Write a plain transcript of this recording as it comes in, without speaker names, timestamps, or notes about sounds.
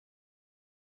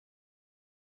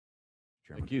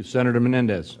Chairman. Thank you. Senator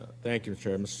Menendez. Thank you, Mr.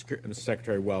 Chair. Mr.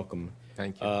 Secretary, welcome.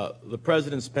 Thank you. The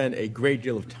President spent a great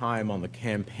deal of time on the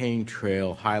campaign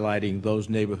trail highlighting those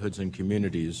neighborhoods and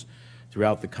communities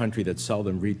throughout the country that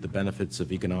seldom reap the benefits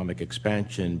of economic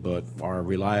expansion but are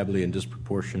reliably and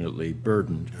disproportionately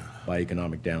burdened by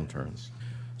economic downturns.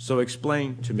 So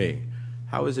explain to me,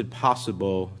 how is it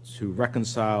possible to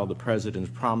reconcile the President's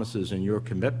promises and your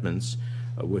commitments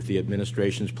with the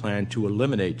administration's plan to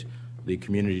eliminate the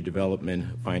Community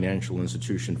Development Financial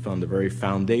Institution Fund, the very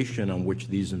foundation on which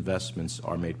these investments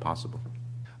are made possible?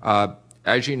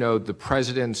 As you know, the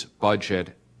President's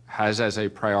budget has as a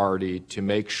priority to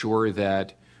make sure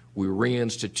that we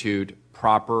reinstitute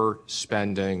proper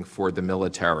spending for the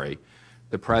military.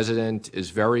 The President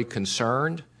is very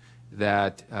concerned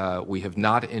that we have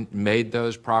not made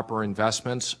those proper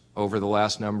investments over the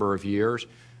last number of years,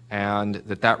 and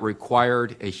that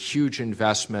required a huge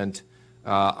investment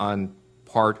on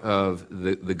part of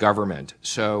the government.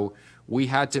 So we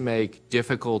had to make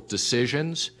difficult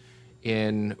decisions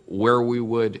in where we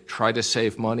would try to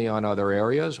save money on other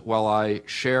areas. While I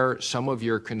share some of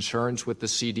your concerns with the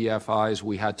CDFIs,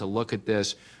 we had to look at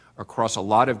this across a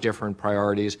lot of different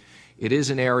priorities. It is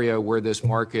an area where this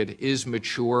market is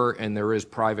mature and there is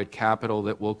private capital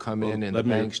that will come in and the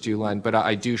banks do lend, but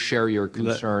I do share your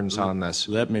concerns on this.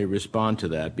 Let me respond to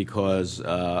that because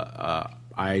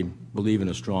I believe in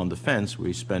a strong defense.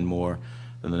 We spend more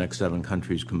than the next 7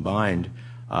 countries combined.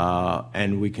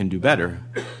 And we can do better,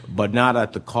 but not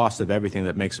at the cost of everything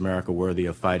that makes America worthy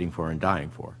of fighting for and dying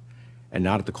for, and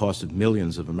not at the cost of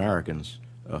millions of Americans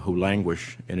who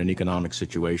languish in an economic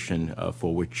situation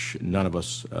for which none of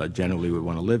us generally would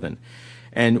want to live in.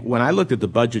 And when I looked at the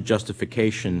budget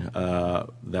justification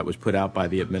that was put out by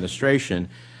the administration,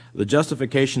 the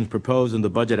justifications proposed in the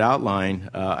budget outline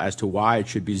as to why it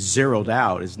should be zeroed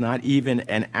out is not even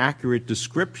an accurate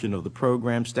description of the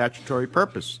program's statutory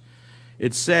purpose.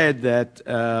 It said that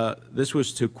this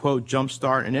was to, quote,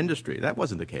 jumpstart an industry. That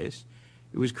wasn't the case.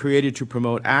 It was created to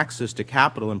promote access to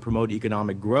capital and promote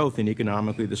economic growth in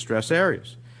economically distressed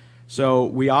areas. So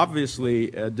we obviously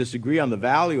disagree on the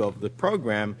value of the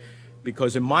program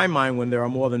because in my mind, when there are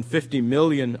more than 50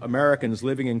 million Americans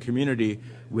living in community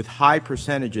with high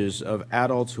percentages of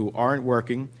adults who aren't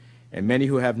working and many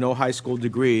who have no high school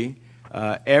degree,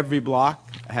 every block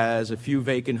has a few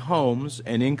vacant homes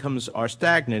and incomes are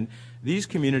stagnant, these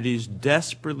communities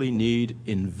desperately need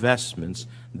investments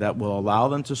that will allow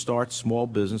them to start small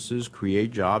businesses,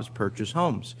 create jobs, purchase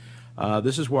homes.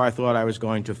 This is where I thought I was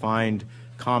going to find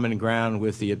common ground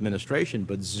with the administration,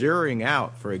 but zeroing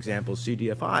out, for example,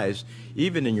 CDFIs,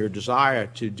 even in your desire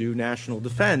to do national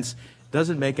defense,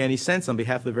 doesn't make any sense on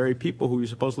behalf of the very people who you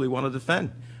supposedly want to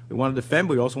defend. We want to defend,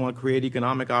 but we also want to create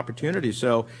economic opportunities.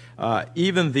 So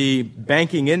even the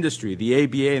banking industry, the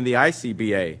ABA and the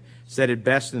ICBA, said it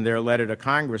best in their letter to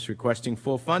Congress requesting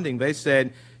full funding. They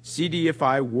said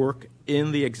CDFI work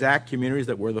in the exact communities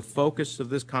that were the focus of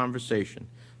this conversation.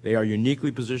 They are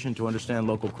uniquely positioned to understand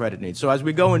local credit needs. So as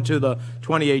we go into the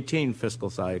 2018 fiscal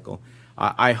cycle,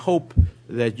 I hope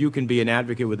that you can be an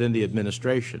advocate within the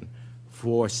administration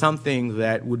for something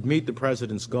that would meet the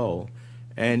President's goal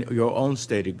and your own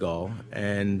stated goal.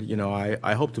 And, you know,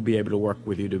 I hope to be able to work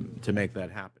with you to make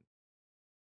that happen.